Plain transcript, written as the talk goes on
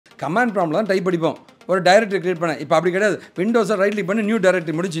Command ப்ராம்ப்ட்ல தான் type படிப்போம். ஒரு டைரக்டரி கிரியேட் பண்ண இப்போ அப்படி கிடையாது. விண்டோஸை ரைட் கிளிக் பண்ணி நியூ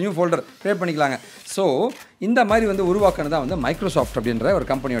டைரக்டரி முடிச்சு நியூ ஃபோல்டர் கிரியேட் பண்ணிக்கலாங்க. ஸோ இந்த மாதிரி வந்து உருவாக்குனது தான் வந்து மைக்ரோசாஃப்ட் அப்படின்ற ஒரு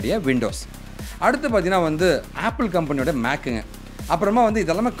கம்பெனியோடைய விண்டோஸ். அடுத்து பார்த்தீங்கன்னா வந்து ஆப்பிள் கம்பெனியோட மேக்குங்க. அப்புறமா வந்து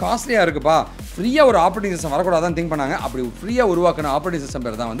இதெல்லாமே காஸ்ட்லியாக இருக்குப்பா, ஃப்ரீயாக ஒரு ஆப்ரேட்டிங் சிஸ்டம் வரக்கூடாதான் திங்க் பண்ணாங்க. அப்படி ஃப்ரீயாக உருவாக்கின ஆப்ரேட்டிங் சிஸ்டம்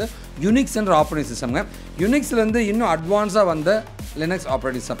பேர் தான் வந்து யூனிக்ஸ்ன்ற ஆப்ரேட்டிங் சிஸ்டம்ங்க. யூனிக்ஸ்லேருந்து இன்னும் அட்வான்ஸாக வந்த லினக்ஸ்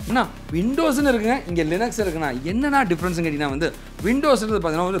ஆப்ரேட்டிங் சிஸ்டம். என்ன விண்டோஸ்னு இருக்குங்க, இங்கே லினக்ஸ் இருக்குண்ணா. என்னென்னா டிஃப்ரென்ஸுன்னு கேட்டிங்கன்னா வந்து விண்டோஸ்ன்றது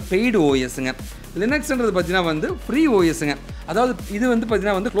பார்த்தீங்கன்னா வந்து பெய்டு ஓஎஸ்ங்க, லினக்ஸ்ன்றது பார்த்தீங்கன்னா வந்து ஃப்ரீ ஓஎஸ்ங்க. அதாவது இது வந்து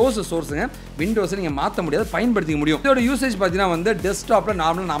பார்த்தீங்கன்னா வந்து க்ளோஸ் சோர்ஸுங்க. விண்டோஸை நீங்கள் மாற்ற முடியாது, பயன்படுத்திக்க முடியும். இதோட யூசேஜ் பார்த்தீங்கன்னா வந்து டெஸ்க்டாப்பில்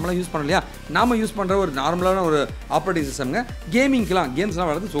நார்மலாக யூஸ் பண்ணலையா, நாம யூஸ் பண்ணுற ஒரு நார்மலான ஒரு ஆப்ரேட்டிங் சிஸ்டம்ங்க. கேமிங்க்கெலாம் கேம்ஸ்லாம்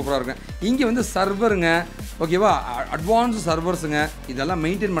வளர்த்து சூப்பராக இருக்கும். இங்கே வந்து சர்வருங்க, ஓகேவா, அட்வான்ஸ் சர்வர்ஸுங்க, இதெல்லாம்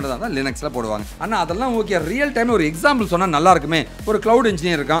மெயின்டைன் பண்ணுறதா தான் லினக்ஸில் போடுவாங்க. ஆனால் அதெல்லாம் ஓகே. ரியல் டைமில் ஒரு எக்ஸாம்பிள் சொன்னால் நல்லா இருக்குமே. ஒரு க்ளவுட்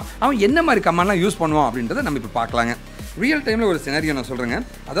இன்ஜினியர் இருக்கான், அவன் என்ன மாதிரி கமாண்ட்லாம் யூஸ் பண்ணுவான் அப்படின்றத நம்ம இப்போ பார்க்கலாங்க. ரியல் டைமில் ஒரு சினாரியோ நான் சொல்கிறேங்க.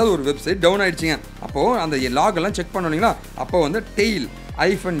 அதாவது ஒரு வெப்சைட் டவுன் ஆகிடுச்சிங்க. அப்போது அந்த லாகெல்லாம் செக் பண்ணீங்களா, அப்போ வந்து டெய்ல்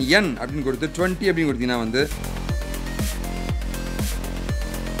 -n அப்படின்னு கொடுத்து 20 அப்படின்னு கொடுத்தீங்கன்னா வந்து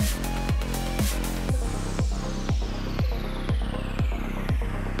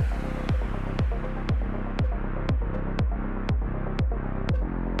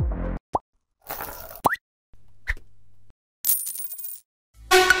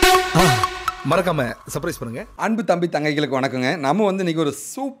மறக்காம சர்ப்ரைஸ் பண்ணுங்க. அன்பு தம்பி தங்கைகளுக்கு வணக்கங்க. நம்ம வந்து இன்றைக்கி ஒரு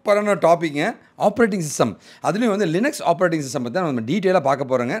சூப்பரான டாபிக்ங்க, ஆப்ரேட்டிங் சிஸ்டம். அதுலேயும் வந்து லினக்ஸ் ஆப்ரேட்டிங் சிஸ்டம் பற்றி நம்ம டீட்டெயிலாக பார்க்க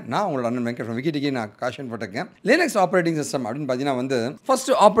போகிறோங்க. நான் உங்களோட அண்ணன் வெங்கட் விக்கிட்டிக்கு நான் Kaashiv.info. லினக்ஸ் ஆப்ரேட்டிங் சிஸ்டம் அப்படின்னு பார்த்தீங்கன்னா வந்து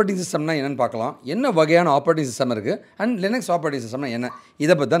ஃபர்ஸ்ட் ஆப்ரேட்டிங் சிஸ்டம்னா என்னென்னு பார்க்கலாம். என்ன வகையான ஆப்ரேட்டிங் சிஸ்டம் இருக்குது அண்ட் லினக்ஸ் ஆப்ரேட்டிங் சிஸ்டம்னா என்ன,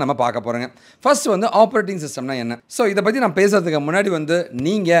 இதை பற்றி தான் நம்ம பார்க்க போகிறோங்க. ஃபர்ஸ்ட் வந்து ஆப்ரேட்டிங் சிஸ்டம்னா என்ன. ஸோ இதை பற்றி நான் பேசுகிறதுக்கு முன்னாடி வந்து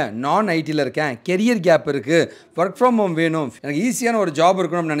நீங்கள் நான் ஐடியில் இருக்கேன், கெரியர் கேப் இருக்குது, ஒர்க் ஃப்ரம் ஹோம் வேணும், எனக்கு ஈஸியான ஒரு ஜாப்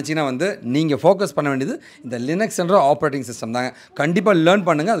இருக்கணும்னு நினச்சிங்கன்னா வந்து நீங்கள் ஃபோக்கஸ் பண்ண வேண்டியது இந்த லினக்ஸ்ன்ற ஆப்ரேட்டிங் சிஸ்டம் தாங்க. கண்டிப்பாக லேர்ன்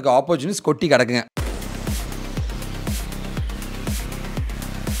பண்ணுங்கள், அதுக்கு ஆப்பர்ச்சுனிட்டிஸ் கொட்டி கிடக்குங்க.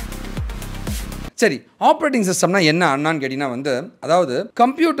 சரி, ஆப்ரேட்டிங் சிஸ்டம்னா என்ன அண்ணான்னு கேட்டிங்கன்னா வந்து, அதாவது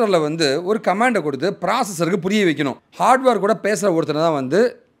கம்ப்யூட்டரில் வந்து ஒரு கமாண்டை கொடுத்து ப்ராசஸருக்கு புரிய வைக்கணும். ஹார்ட்வேர் கூட பேசுகிற ஒருத்தர் தான் வந்து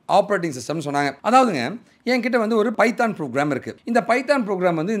ஆப்ரேட்டிங் சிஸ்டம்னு சொன்னாங்க. அதாவதுங்க என்கிட்ட வந்து ஒரு பைத்தான் ப்ரோக்ராம் இருக்குது. இந்த பைத்தான்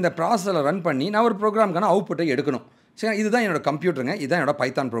ப்ரோக்ராம் வந்து இந்த ப்ராசஸில் ரன் பண்ணி நான் ஒரு ப்ரோக்ராமுக்கான அவுட்புட்டை எடுக்கணும். சரி, இதுதான் என்னோட கம்ப்யூட்டருங்க, இதுதான் என்னோட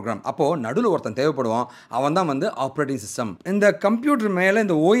பைத்தான் ப்ரோக்ராம். அப்போது நடுவில் ஒருத்தன் தேவைப்படுவான், அவன் தான் வந்து ஆப்ரேட்டிங் சிஸ்டம். இந்த கம்ப்யூட்டர் மேலே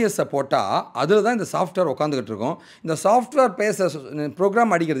இந்த ஓஎஸை போட்டால் அதில் தான் இந்த சாஃப்ட்வேர் உட்காந்துக்கிட்டு இருக்கும். இந்த சாஃப்ட்வேர் பேச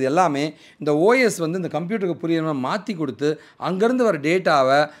ப்ரோக்ராம் அடிக்கிறது எல்லாமே இந்த ஓஎஸ் வந்து இந்த கம்ப்யூட்டருக்கு புரியாம மாற்றி கொடுத்து அங்கேருந்து வர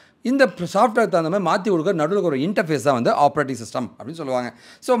டேட்டாவை இந்த சாஃப்ட்வேர் தகுந்த மாதிரி மாற்றி கொடுக்குற நடுவில் ஒரு இன்டர்ஃபேஸ் தான் வந்து ஆப்ரேட்டிங் சிஸ்டம் அப்படின்னு சொல்லுவாங்க.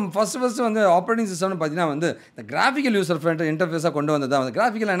 ஸோ ஃபஸ்ட்டு வந்து ஆப்ரேட்டிங் சிஸ்டம்னு பார்த்தீங்கன்னா வந்து இந்த கிராஃபிக்கல் யூசர் ஃப்ரெண்ட் இன்டர்ஃபேஸாக கொண்டு வந்தது தான். அந்த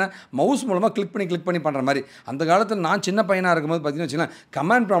கிராஃபிக்கல் என்ன, மவுஸ் மூலமாக கிளிக் பண்ணி பண்ணுற மாதிரி. அந்த காலத்தில் நான் சின்ன பையனாக இருக்கும்போது பார்த்தீங்கன்னா வச்சுக்கலாம்,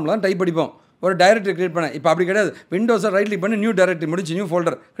 கமாண்ட் ப்ராம்ப்ட்ல தான் டைப் படிப்போம். ஒரு டைரக்டரி கிரியேட் பண்ண இப்போ அப்படி கிடையாது. விண்டோஸை ரைட் கிளிக் பண்ணி நியூ டைரக்டரி முடிச்சு நியூ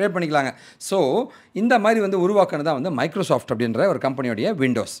ஃபோல்டர் கிரியேட் பண்ணிக்கலாங்க. ஸோ இந்த மாதிரி வந்து உருவாக்குனது தான் வந்து மைக்ரோசாஃப்ட் அப்படின்ற ஒரு கம்பெனியோடைய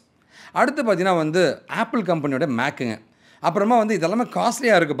விண்டோஸ். அடுத்து பார்த்தீங்கன்னா வந்து ஆப்பிள் கம்பெனியோட மேக்குங்க. அப்புறமா வந்து இதெல்லாமே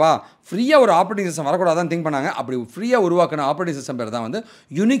காஸ்ட்லியாக இருக்குப்பா, ஃப்ரீயாக ஒரு ஆப்ரேட்டிங் சிஸ்டம் வரக்கூடாதான் திங்க் பண்ணாங்க. அப்படி ஃப்ரீயாக உருவாக்கின ஆப்ரேட்டிங் சிஸ்டம் பேர் தான் வந்து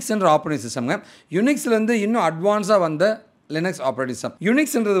யூனிக்ஸ்ன்ற ஆப்ரேட்டிங் சிஸ்டம்ங்க. யூனிக்ஸ்லேருந்து இன்னும் அட்வான்ஸாக வந்த லினக்ஸ் ஆப்ரேட்டிங் சிஸ்டம்.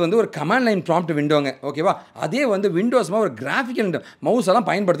 யூனிக்ஸ்ன்றது வந்து ஒரு கமாண்ட் லைன் ப்ராம்ப்ட் விண்டோங்க, ஓகேவா. அதே வந்து விண்டோஸ்மாக ஒரு கிராஃபிக்கல் மவுஸ் எல்லாம்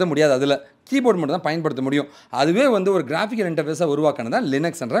பயன்படுத்த முடியாது, அதில் கீபோர்ட் மட்டும் தான் பயன்படுத்த முடியும். அதுவே வந்து ஒரு கிராஃபிக்கல் இன்டர்ஃபேஸாக உருவாக்கினது தான்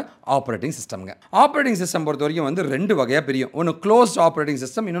லினக்ஸ்ன்ற ஆப்ரேட்டிங் சிஸ்டம்ங்க. ஆப்ரேட்டிங் சிஸ்டம் பொறுத்த வரைக்கும் வந்து ரெண்டு வகையாக பிரியும். ஒன்று க்ளோஸ்ட் ஆப்ரேட்டிங்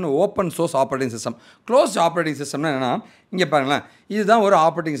சிஸ்டம், இன்னொன்று open source operating system. Closed operating சிஸ்டம்னா என்னன்னா, இங்கே பாருங்களேன், இதுதான் ஒரு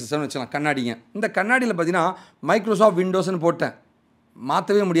ஆப்ரேட்டிங் சிஸ்டம்னு வச்சுக்கலாம். கண்ணாடிங்க, இந்த கண்ணாடியில் பார்த்தீங்கன்னா மைக்ரோசாஃப்ட் விண்டோஸ்னு போட்டேன்,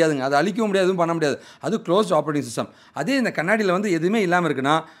 மாற்றவே முடியாதுங்க, அது அழிக்கவும் முடியாது, எதுவும் பண்ண முடியாது. அது க்ளோஸ்ட் ஆப்ரேட்டிங் சிஸ்டம். அதே இந்த கண்ணாடியில் வந்து எதுவுமே இல்லாமல்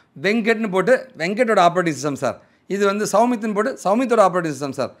இருக்குன்னா, வெங்கட்னு போட்டு வெங்கட்டோட ஆப்ரேட்டிங் சிஸ்டம் சார், இது வந்து சௌமித்னு போட்டு சௌமித்தோட ஆப்ரேட்டிங்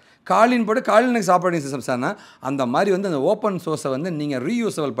சிஸ்டம் சார், காலின்னு போட்டு காலினக்ஸ் ஆப்ரேட்டிங் சிஸ்டம் சார்னா, அந்த மாதிரி வந்து அந்த ஓப்பன் சோர்ஸை வந்து நீங்கள்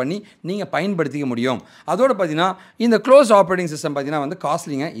ரீயூசபிள் பண்ணி நீங்கள் பயன்படுத்திக்க முடியும். அதோடு பார்த்தீங்கன்னா இந்த க்ளோஸ் ஆப்ரேட்டிங் சிஸ்டம் பார்த்தீங்கன்னா வந்து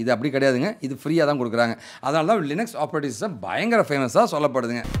காஸ்ட்லிங்க. இது அப்படி கிடையாதுங்க, இது ஃப்ரீயாக தான் கொடுக்குறாங்க. அதனால தான் லினக்ஸ் ஆப்ரேட்டிங் சிஸ்டம் பயங்கர ஃபேமஸாக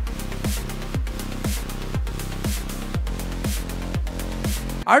சொல்லப்படுதுங்க.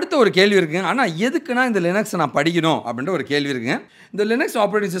 அடுத்த ஒரு கேள்வி இருக்குங்க, ஆனால் எதுக்குன்னா இந்த லினக்ஸ் நான் படிக்கணும் அப்படின்ற ஒரு கேள்வி இருக்குங்க. இந்த லினக்ஸ்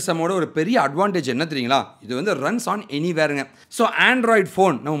ஆப்ரேட்டிங் சிஸ்டமோட ஒரு பெரிய அட்வான்டேஜ் என்ன தெரியுங்களா, இது வந்து runs on எனிவேருங்க. So Android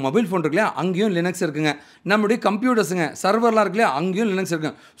phone, நம்ம மொபைல் ஃபோன் இருக்குல்லையா, அங்கேயும் லினக்ஸ் இருக்குங்க. நம்மளுடைய கம்ப்யூட்டர்ஸுங்க, சர்வர்லாம் இருக்குல்லையா, அங்கேயும் லினக்ஸ்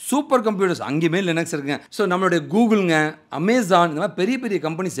இருக்குங்க. சூப்பர் கம்ப்யூட்டர்ஸ் அங்கேயுமே லினக்ஸ் இருக்குங்க. ஸோ நம்மளுடைய கூகுளுங்க, அமேசான், இந்த மாதிரி பெரிய பெரிய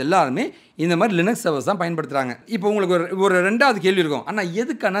கம்பெனிஸ் எல்லாருமே இந்த மாதிரி லினக்ஸ் சர்வர்ஸ் தான் பயன்படுத்துகிறாங்க. இப்போ உங்களுக்கு ஒரு ரெண்டாவது கேள்வி இருக்கும், ஆனால்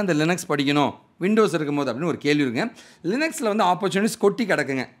எதுக்கான இந்த லினக்ஸ் படிக்கணும் விண்டோஸ் இருக்கும்போது அப்படின்னு ஒரு கேள்வி இருக்குங்க. லினக்ஸில் வந்து ஆப்பர்ச்சுனிட்டிஸ் கொட்டி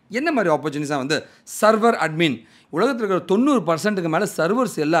கிடக்குங்க. என்ன மாதிரி ஆப்பர்ச்சுனிட்டிஸாக வந்து சர்வர் அட்மின், உலகத்தில் இருக்கிற 90% மேலே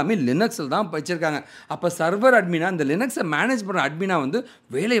சர்வர்ஸ் எல்லாமே லினக்ஸில் தான் வச்சுருக்காங்க. அப்போ சர்வர் அட்மினாக இந்த லினக்ஸை மேனேஜ் பண்ணுற அட்மினாக வந்து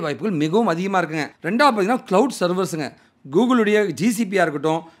வேலை வாய்ப்புகள் மிகவும் அதிகமாக இருக்குங்க. ரெண்டாவது பார்த்தீங்கன்னா க்ளவுட் சர்வர்ஸுங்க. கூகுளுடைய ஜிசிபியாக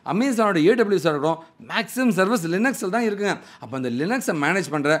இருக்கட்டும், அமேசானோட ஏடபிள்யூஸாக இருக்கட்டும், மேக்ஸிமம் சர்வீஸ் லினக்ஸில் தான் இருக்குங்க. அப்போ அந்த லினக்ஸை மேனேஜ்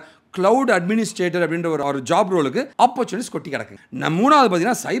பண்ணுற கிளவுட் அட்மினிஸ்ட்ரேட்டர் அப்படின்ற ஒரு ஜாப் ரோலுக்கு ஆப்பர்ச்சுனிட்டிஸ் கொட்டி கிடக்குங்க. நம்ம மூணாவது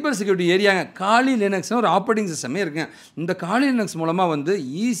பார்த்தீங்கன்னா சைபர் செக்யூரிட்டி ஏரியாங்க. காலி லினக்ஸ்னு ஒரு ஆப்ரேட்டிங் சிஸ்டமே இருக்குங்க. இந்த காலி லினக்ஸ் மூலமாக வந்து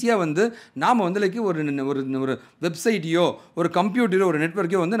ஈஸியாக வந்து நாம் வந்து லைக் ஒரு வெப்சைட்டையோ ஒரு கம்ப்யூட்டரோ ஒரு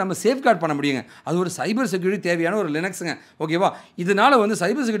நெட்வொர்க்கையோ வந்து நம்ம சேஃப்கார்ட் பண்ண முடியுங்க. அது ஒரு சைபர் செக்யூரிட்டி தேவையான ஒரு லினக்ஸுங்க. ஓகேவா? இதனால வந்து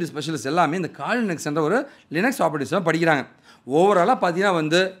சைபர் செக்யூரிட்டி ஸ்பெஷலிஸ்ட் எல்லாமே இந்த காலி லினக்ஸ் என்ற ஒரு லினக்ஸ் ஆப்ரேட்டிங் சிஸ்டம் படிக்கிறாங்க. ஓவராலாக பார்த்தீங்கன்னா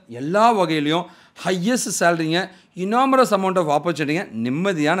வந்து எல்லா வகையிலையும் ஹையஸ்ட் சேலரிங்க, இனாமரஸ் அமௌண்ட் ஆஃப் ஆப்பர்ச்சுனிட்டிங்க,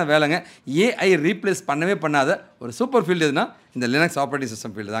 நிம்மதியான வேலைங்க. ஏஐ ரீப்ளேஸ் பண்ணவே பண்ணாத ஒரு சூப்பர் ஃபீல்டு எதுனா இந்த லினக்ஸ் ஆப்ரேட்டிங்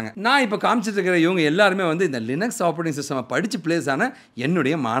சிஸ்டம் ஃபீல்டு தாங்க. நான் இப்போ காமிச்சிட்டு இருக்கிற இவங்க எல்லாருமே வந்து இந்த லினக்ஸ் ஆப்ரேட்டிங் சிஸ்டம் படித்து பிளேஸ் ஆன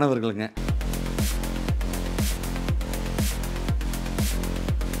என்னுடைய மாணவர்களுங்க.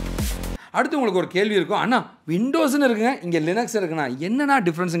 அடுத்து உங்களுக்கு ஒரு கேள்வி இருக்கும், அண்ணா விண்டோஸ்னு இருக்குங்க, இங்கே லினக்ஸ் இருக்குண்ணா, என்னென்னா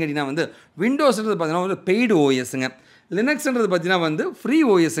டிஃப்ரென்ஸுங்க கேட்டிங்கன்னா வந்து விண்டோஸ்ன்றது பார்த்தீங்கன்னா வந்து பெய்டு ஓஎஸ்ங்க, லினக்ஸ்ன்றது பார்த்தீங்கன்னா வந்து ஃப்ரீ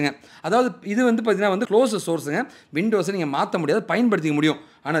ஓஎஸ்ங்க. அதாவது இது வந்து பார்த்தீங்கன்னா வந்து க்ளோஸ் சோர்ஸுங்க. விண்டோஸை நீங்கள் மாற்ற முடியாது, பயன்படுத்திக்க முடியும்.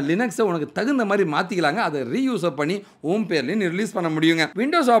 ஆனால் லினக்ஸை உனக்கு தகுந்த மாதிரி மாற்றிக்கலாங்க. அதை ரீயூஸ் பண்ணி ஓம் பேர்லேயும் ரிலீஸ் பண்ண முடியுங்க.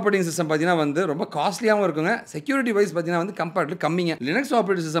 விண்டோஸ் ஆப்ரேட்டிங் சிஸ்டம் பார்த்தீங்கன்னா வந்து ரொம்ப காஸ்ட்லியாகவும் இருக்குங்க. செக்யூரிட்டி வைஸ் பார்த்தீங்கன்னா வந்து கம்பேர்ட்லி கம்மிங்க. லினக்ஸ்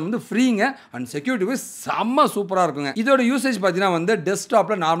ஆப்ரேட்டிங் சிஸ்டம் வந்து ஃப்ரீங்க அண்ட் செக்யூரிட்டி வைஸ் செம்ம சூப்பராக இருக்குங்க. இதோட யூசேஜ் பார்த்தீங்கன்னா வந்து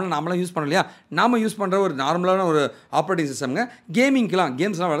டெஸ்க்டாப்பில் நாமளாக யூஸ் பண்ண இல்லையா, நாம யூஸ் பண்ணுற ஒரு நார்மலான ஒரு ஆப்ரேட்டிங் சிஸ்டம்ங்க. கேமிங்க்கெலாம்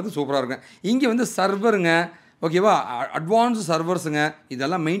கேம்ஸ்லாம் வளர்த்து சூப்பராக இருக்கும். இங்கே வந்து சர்வருங்க, ஓகேவா, அட்வான்ஸ் சர்வர்ஸுங்க,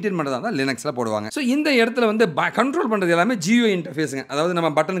 இதெல்லாம் மெயின்டைன் பண்ணுறதா தான் லினக்ஸில் போடுவாங்க. ஸோ இந்த இடத்துல வந்து கண்ட்ரோல் பண்ணுறது எல்லாமே ஜியூஐ இன்டர்ஃபேஸுங்க. அதாவது நம்ம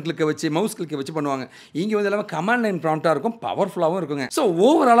பட்டன் கிளிக்கை வச்சு மவுஸ் கிளிக்கை வச்சு பண்ணுவாங்க. இங்கே வந்து எல்லாமே கமாண்ட் லைன் ப்ராம்ப்டாக இருக்கும், பவர்ஃபுல்லாகவும் இருக்குங்க. ஸோ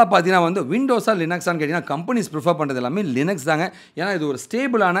ஓவராலாக பார்த்தீங்கன்னா வந்து விண்டோஸாக லினக்ஸான்னு கேட்டிங்கன்னா கம்பெனிஸ் ப்ரிஃபர் பண்ணுறது எல்லாமே லினக்ஸ் தாங்க. ஏன்னா இது ஒரு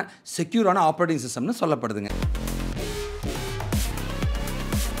ஸ்டேபிளான செக்யூரான ஆப்ரேட்டிங் சிஸ்டம்னு சொல்லப்படுதுங்க.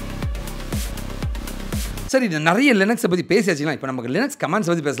 சரி, நிறைய லினக்ஸை பற்றி பேசியாச்சுங்களா? இப்போ நமக்கு லினக்ஸ் கமாண்ட்ஸ்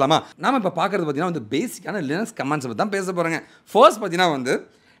பற்றி பேசலாமா? நாம் இப்போ பார்க்குறது பார்த்தீங்கன்னா வந்து பேசிக்கான லினக்ஸ் கமாண்ட்ஸ் பற்றி தான் பேச போகிறேங்க. ஃபர்ஸ்ட் பார்த்தீங்கன்னா வந்து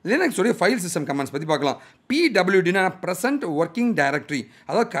லினக்ஸோடைய ஃபைல் சிஸ்டம் கமாண்ட்ஸ் பற்றி பார்க்கலாம். பிடபிள்யூடினா ப்ரெசென்ட் ஒர்க்கிங் டைரக்டரி,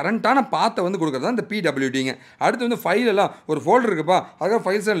 அதாவது கரண்ட்டான பாத்தை வந்து கொடுக்குறது தான் இந்த பிடபிள்யூடிங்க. அடுத்து வந்து ஃபைல் எல்லாம் ஒரு ஃபோல்டர் இருக்குப்பா, அதுக்காக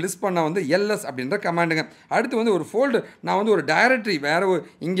ஃபைல்ஸ் எல்லாம் லிஸ்ட் பண்ணால் வந்து எல்எஸ் அப்படின்ற கமாண்டுங்க. அடுத்து வந்து ஒரு ஃபோல்டர், நான் வந்து ஒரு டைரக்டரி வேறு ஒரு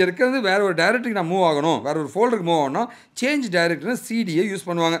இங்கே இருக்கிறது வேறு ஒரு டைரக்டரிக்கு நான் மூவ் ஆகணும், வேறு ஒரு ஃபோல்டருக்கு மூவ் ஆகணும், சேஞ்ச் டைரக்டர்னு சிடியை யூஸ்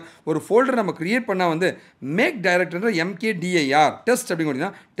பண்ணுவாங்க. ஒரு ஃபோல்டர் நம்ம கிரியேட் பண்ணால் வந்து மேக் டைரக்டர்ன்ற எம்கேடிஐஆர் டெஸ்ட் அப்படின்னு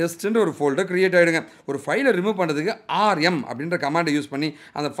கொடுத்தீங்கன்னா டெஸ்ட்ன்ற ஒரு ஃபோல்டர் கிரியேட் ஆகிடுங்க. ஒரு ஃபைலை ரிமூவ் பண்ணுறதுக்கு ஆர்எம் அப்படின்ற கமாண்டை யூஸ் பண்ணி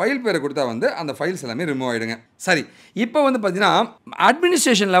அந்த ஃபைல் பேரை கொடுத்தா வந்து அந்த ஃபைல்ஸ் எல்லாமே ரிமூவ் ஆகிடுங்க. சரி, இப்போ வந்து பார்த்தீங்கன்னா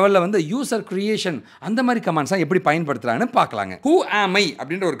அட்மினிஸ்ட்ரேஷன் லெவலில் வந்து யூசர் கிரியேஷன் அந்த மாதிரி கமாண்ட்ஸாக எப்படி பயன்படுத்துகிறான்னு பார்க்கலாங்க. ஹூ ஆம் ஐ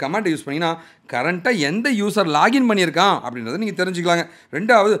அப்படின்ற ஒரு கமாண்டை யூஸ் பண்ணிங்கன்னா கரண்ட்டாக எந்த யூசர் லாகின் பண்ணியிருக்கான் அப்படின்றத நீங்கள் தெரிஞ்சுக்கலாங்க.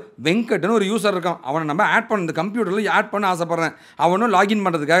 ரெண்டாவது வெங்கட்னு ஒரு யூசர் இருக்கான், அவனை நம்ம ஆட் பண்ண இந்த கம்ப்யூட்டரில் ஆட் பண்ண ஆசைப்பட்றேன், அவனும் லாகின்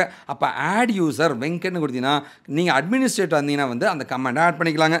பண்ணுறதுக்காக. அப்போ ஆட் யூசர் வெங்கட்னு கொடுத்தீங்கன்னா நீங்கள் அட்மினிஸ்ட்ரேட்டர் இருந்தீங்கன்னா வந்து அந்த கமாண்டை ஆட்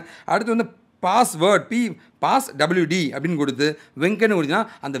பண்ணிக்கலாங்க. அடுத்து வந்து பாஸ்வேர்ட் பாஸ் டபிள்யூடி அப்படின்னு கொடுத்து வெங்கன்னு கொடுத்தீங்கன்னா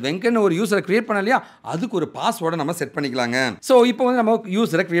அந்த வெங்கன்னு ஒரு யூஸரை கிரியேட் பண்ண இல்லையா, அதுக்கு ஒரு பாஸ்வேர்டை நம்ம செட் பண்ணிக்கலாங்க. ஸோ இப்போ வந்து நம்ம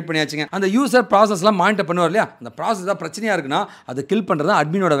யூஸரை கிரியேட் பண்ணியாச்சுங்க. அந்த யூசர் ப்ராசஸ்லாம் மானிட்டர் பண்ணுவார் இல்லையா, அந்த ப்ராசஸ் தான் பிரச்சனையாக இருக்குன்னா அது கில் பண்ணுறது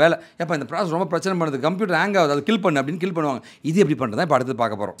அட்மினோட வேலை. எப்போ இந்த ப்ராசஸ் ரொம்ப பிரச்சனை பண்ணுறது, கம்ப்யூட்டர் ஹேங் ஆகுது, அது கில் பண்ணு அப்படின்னு கில் பண்ணுவாங்க. இது எப்படி பண்ணுறதா இப்போ அடுத்து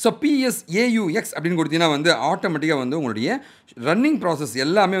பார்க்க போகிறோம். ஸோ PSAUX அப்படின்னு கொடுத்தீங்கன்னா வந்து ஆட்டோமேட்டிக்காக வந்து உங்களுடைய ரன்னிங் ப்ராசஸ்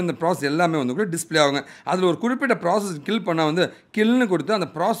எல்லாமே வந்து உங்களுக்கு டிஸ்பிளே ஆகுங்க. அதில் ஒரு குறிப்பிட்ட ப்ராசஸ் கில் பண்ணால் வந்து கில்னு கொடுத்து அந்த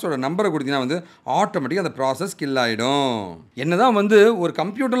ப்ராசஸோட நம்பரை கொடுத்தீங்கன்னா வந்து ஆட்டோமேட்டிக்காக அந்த ப்ராசஸ் கில் ஆகிடும். என்னதான் வந்து ஒரு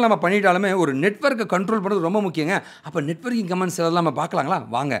கம்ப்யூட்டரில் நம்ம பண்ணிட்டாலுமே ஒரு நெட்வொர்க்கை கண்ட்ரோல் பண்ணுறது ரொம்ப முக்கியங்க. அப்போ நெட்வொர்க்கிங் கமாண்ட்ஸ் எல்லாம் நம்ம பார்க்கலாங்களா?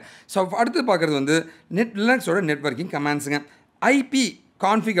 வாங்க. ஸோ அடுத்து பார்க்குறது வந்து லினக்ஸோட நெட்வொர்க்கிங் கமாண்ட்ஸுங்க. ஐபி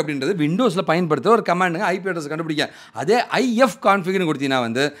கான்ஃபிக் அப்படின்றது விண்டோஸில் பயன்படுத்த ஒரு கமாண்டுங்க, ஐபி அட்ரஸ் கண்டுபிடிக்க. அதே IF கான்ஃபிக்னு கொடுத்தீங்கன்னா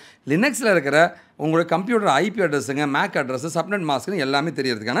வந்து லினக்ஸில் இருக்கிற உங்களோட computer IP அட்ரஸுங்க, MAC address, subnet மாஸ்க்னு எல்லாமே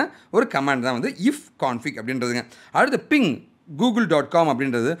தெரியறதுக்கான ஒரு கமாண்ட் தான் வந்து இஃப் கான்ஃபிக் அப்படின்றதுங்க. அடுத்து பிங் google.com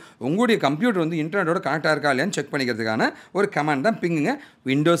அப்படின்றது உங்களுடைய கம்ப்யூட்டர் வந்து இன்டர்நெட்டோட கனெக்ட் ஆயிருக்கா இல்லையான்னு செக் பண்ணிக்கிறதுக்கான ஒரு கமாண்ட் தான் பிங்குங்க.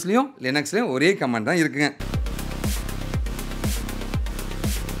 விண்டோஸ்லையும் லினக்ஸ்லையும் ஒரே கமாண்ட் தான் இருக்குங்க.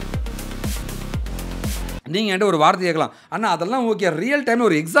 நீங்கள் என்கிட்ட ஒரு வார்த்தை கேட்கலாம், ஆனால் அதெல்லாம் ஓகே, ரியல் டைமில்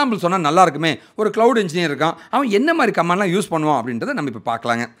ஒரு எக்ஸாம்பிள் சொன்னால் நல்லா இருக்குமே. ஒரு க்ளவுட் இன்ஜினியர் இருக்கான், அவன் என்ன மாதிரி கமாண்ட்லாம் யூஸ் பண்ணுவான் அப்படின்றத நம்ம இப்போ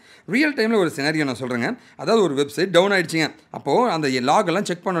பார்க்கலாங்க. ரியல் டைமில் ஒரு சினாரியோ நான் சொல்கிறேங்க. அதாவது ஒரு வெப்சைட் டவுன் ஆகிடுச்சிங்க, அப்போது அந்த லாகெல்லாம்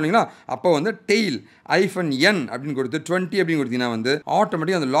செக் பண்ணோம் இல்லைங்களா, அப்போ வந்து டெய்ல் -n அப்படின்னு கொடுத்து 20 அப்படின்னு கொடுத்தீங்கன்னா வந்து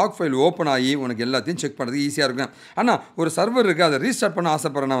ஆட்டோமேட்டிக் அந்த லாக் ஃபைல் ஓப்பன் ஆகி உனக்கு எல்லாத்தையும் செக் பண்ணுறது ஈஸியாக இருக்கும். ஆனால் ஒரு சர்வர் இருக்குது, அதை ரீஸ்டார்ட் பண்ண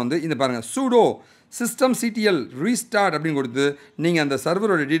ஆசைப்படுறேன்னா வந்து இந்த பாருங்கள் sudo system ctl restart அப்படின்னு கொடுத்து நீங்கள் அந்த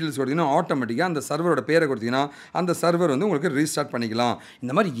சர்வரோட டீட்டெயில்ஸ் கொடுத்தீங்கன்னா ஆட்டோமேட்டிக்காக அந்த சர்வரோட பேரை கொடுத்தீங்கன்னா அந்த சர்வர் வந்து உங்களுக்கு ரீஸ்டார்ட் பண்ணிக்கலாம்.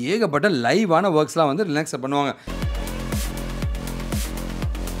 இந்த மாதிரி ஏகப்பட்ட லைவான ஒர்க்ஸ்லாம் வந்து லினக்ஸில் பண்ணுவாங்க.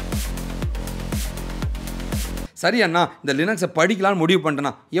 சரி அண்ணா இந்த லினக்ஸை படிக்கலாம்னு முடிவு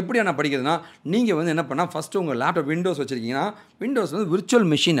பண்ணிட்டேன்னா எப்படி அண்ணா படிக்கிறதுனா நீங்கள் வந்து என்ன பண்ணால் ஃபஸ்ட்டு உங்கள் லேப்டாப் விண்டோஸ் வச்சுருக்கீங்கன்னா விண்டோஸ் வந்து விர்ச்சுவல்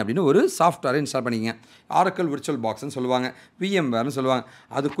மிஷின் அப்படின்னு ஒரு சாஃப்ட்வேரை இன்ஸ்டால் பண்ணிக்கங்க. ஆரக்கிள் விர்ச்சுவல் பாக்ஸ்னு சொல்லுவாங்க, விஎம்வேர்னு சொல்லுவாங்க.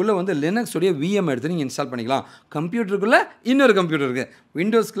 அதுக்குள்ளே வந்து லினக்ஸுடைய விஎம் எடுத்து நீங்கள் இன்ஸ்டால் பண்ணிக்கலாம். கம்ப்யூட்டருக்குள்ளே இன்னொரு கம்ப்யூட்டர் இருக்குது,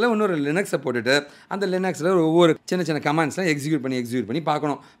 விண்டோஸ்க்குள்ளே இன்னொரு லினக்ஸை போட்டுட்டு அந்த லினக்ஸில் ஒவ்வொரு சின்ன சின்ன கமாண்ட்ஸ்லாம் எக்ஸிக்யூட் பண்ணி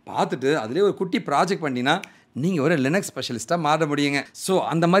பார்க்கணும். பார்த்துட்டு அதிலே ஒரு குட்டி ப்ராஜெக்ட் பண்ணிங்கன்னா நீங்கள் ஒரு லினக்ஸ் ஸ்பெஷலிஸ்ட்டாக மாற முடியுங்க. ஸோ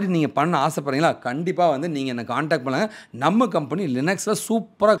அந்த மாதிரி நீங்கள் பண்ண ஆசைப்படுறீங்களா? கண்டிப்பாக வந்து நீங்கள் என்னை காண்டாக்ட் பண்ணுங்கள். நம்ம கம்பெனி லினக்ஸில்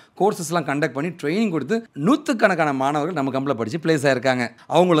சூப்பராக கோர்சஸ்லாம் கண்டக்ட் பண்ணி ட்ரைனிங் கொடுத்து நூற்றுக்கணக்கான மாணவர்கள் நம்ம கம்பெனியில் படித்து ப்ளேஸ் ஆகிருக்காங்க.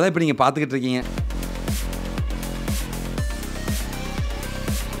 அவங்கள தான் இப்போ நீங்கள் பார்த்துக்கிட்டு இருக்கீங்க.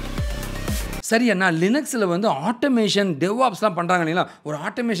 சரி அண்ணா லினக்ஸில் வந்து ஆட்டோமேஷன் டெவாப்ஸ்லாம் பண்ணுறாங்க இல்லைங்களா, ஒரு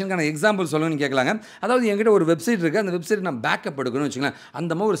ஆட்டோமேஷனுக்கான எக்ஸாம்பிள் சொல்லுங்கன்னு கேட்கலாங்க. அதாவது என்கிட்ட ஒரு வெப்சைட் இருக்குது, அந்த வெப்சைட் நான் பேக்கப் எடுக்கணும்னு வச்சுக்கலாம்.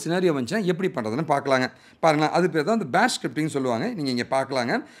 அந்த மாதிரி ஒரு சினாரியோ வந்துச்சுன்னா எப்படி பண்ணுறதுன்னு பார்க்கலாங்க. பாருங்களேன், அது பேர் தான் அந்த பேஷ் ஸ்கிரிப்டிங் சொல்லுவாங்க. நீங்கள் இங்கே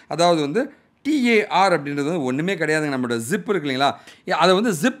பார்க்கலாங்க. அதாவது வந்து டிஏஆர் அப்படின்றது வந்து ஒன்றுமே கிடையாதுங்க. நம்மளோட ஜிப் இருக்கு இல்லைங்களா, அதை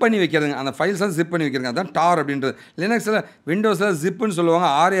வந்து ஜிப் பண்ணி வைக்கிறதுங்க. அந்த ஃபைல்ஸ்லாம் ஜிப் பண்ணி வைக்கிறதுங்க. அதான் டார் அப்படின்றது. லினக்ஸில் விண்டோஸில் ஜிப்புன்னு சொல்லுவாங்க,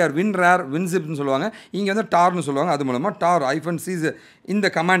 ஆர்ஏஆர் வின் ரேர் வின் ஜிப்னு சொல்லுவாங்க. இங்கே வந்து டார்னு சொல்லுவாங்க. அது மூலமாக டார் -c இந்த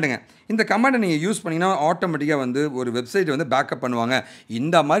கமாண்டுங்க. இந்த கமாண்டை நீங்கள் யூஸ் பண்ணிங்கன்னா ஆட்டோமேட்டிக்காக வந்து ஒரு வெப்சைட்டை வந்து பேக்கப் பண்ணுவாங்க.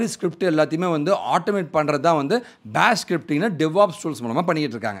 இந்த மாதிரி ஸ்கிரிப்ட் எல்லாத்தையுமே வந்து ஆட்டோமேட் பண்ணுறது தான் வந்து பேஷ் ஸ்கிரிப்டிங்னா டெவாப்ஸ் டூல்ஸ் மூலமாக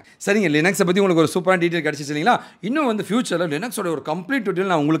பண்ணிக்கிட்டு இருக்காங்க. சரிங்க, லினக்ஸை பற்றி உங்களுக்கு ஒரு சூப்பரான டீட்டெயில் கிடச்சிச்சு இல்லைங்களா. இன்னும் வந்து ஃபியூச்சரில் லினக்ஸோட ஒரு கம்ப்ளீட்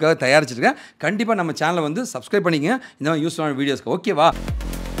டீட்டெயில் நான் உங்களுக்காக தயாரிச்சிருக்கேன். கண்டிப்பாக நம்ம சேனலை வந்து சப்ஸ்கிரைப் பண்ணிக்கங்க இந்த மாதிரி யூஸ்ஃபுல்லான வீடியோஸ்க்கு. ஓகேவா?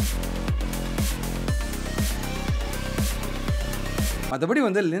 மற்றபடி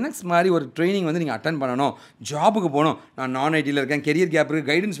வந்து லினக்ஸ் மாதிரி ஒரு ட்ரைனிங் வந்து நீங்கள் அட்டன் பண்ணணும், ஜாபுக்கு போகணும், நான் நான் ஐடியில் இருக்கேன், கெரியர் கேப் இருக்குது,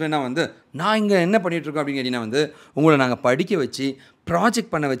 கைடன்ஸ் வேணால் வந்து நான் இங்கே என்ன பண்ணிகிட்ருக்கோம் அப்படின்னு கேட்டிங்கன்னா வந்து உங்களை நாங்கள் படிக்க வச்சு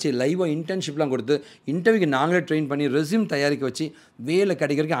ப்ராஜெக்ட் பண்ண வச்சு லைவாக இன்டர்ன்ஷிப்லாம் கொடுத்து இன்டர்வியூக்கு நாங்களே ட்ரெயின் பண்ணி ரெஸ்யூம் தயாரிக்க வச்சு வேலை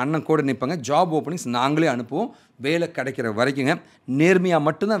கிடைக்கிறதுக்கு அண்ணன் கூட நிற்பாங்க. ஜாப் ஓப்பனிங்ஸ் நாங்களே அனுப்புவோம். வேலை கிடைக்கிற வரைக்குங்க நேர்மையாக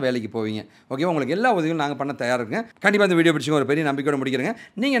மட்டும்தான் வேலைக்கு போவீங்க. ஓகேவா? உங்களுக்கு எல்லா உதவியும் நாங்கள் பண்ண தயாராக இருக்குங்க. கண்டிப்பாக இந்த வீடியோ பிடிச்சிங்க ஒரு பெரிய நம்பிக்கையோட முடிக்கிறேங்க.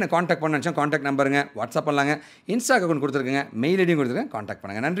 நீங்கள் என்ன காண்டாக்ட் பண்ண நினச்சா காண்டாக்ட் நம்பருங்க, வாட்ஸ்அப் பண்ணலாங்க, இன்ஸ்டா அக்கௌண்ட் கொடுத்துருக்குங்க, மெயில் ஐடியும் கொடுத்துருக்கேன். காண்டாக்ட்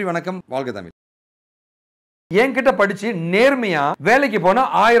பண்ணுங்கள். நன்றி, வணக்கம், வாழ்க தமிழ். என்கிட்ட படித்து நேர்மையாக வேலைக்கு போன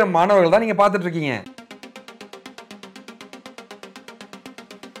 1000 மாணவர்கள் தான் நீங்கள் பார்த்துட்டு இருக்கீங்க.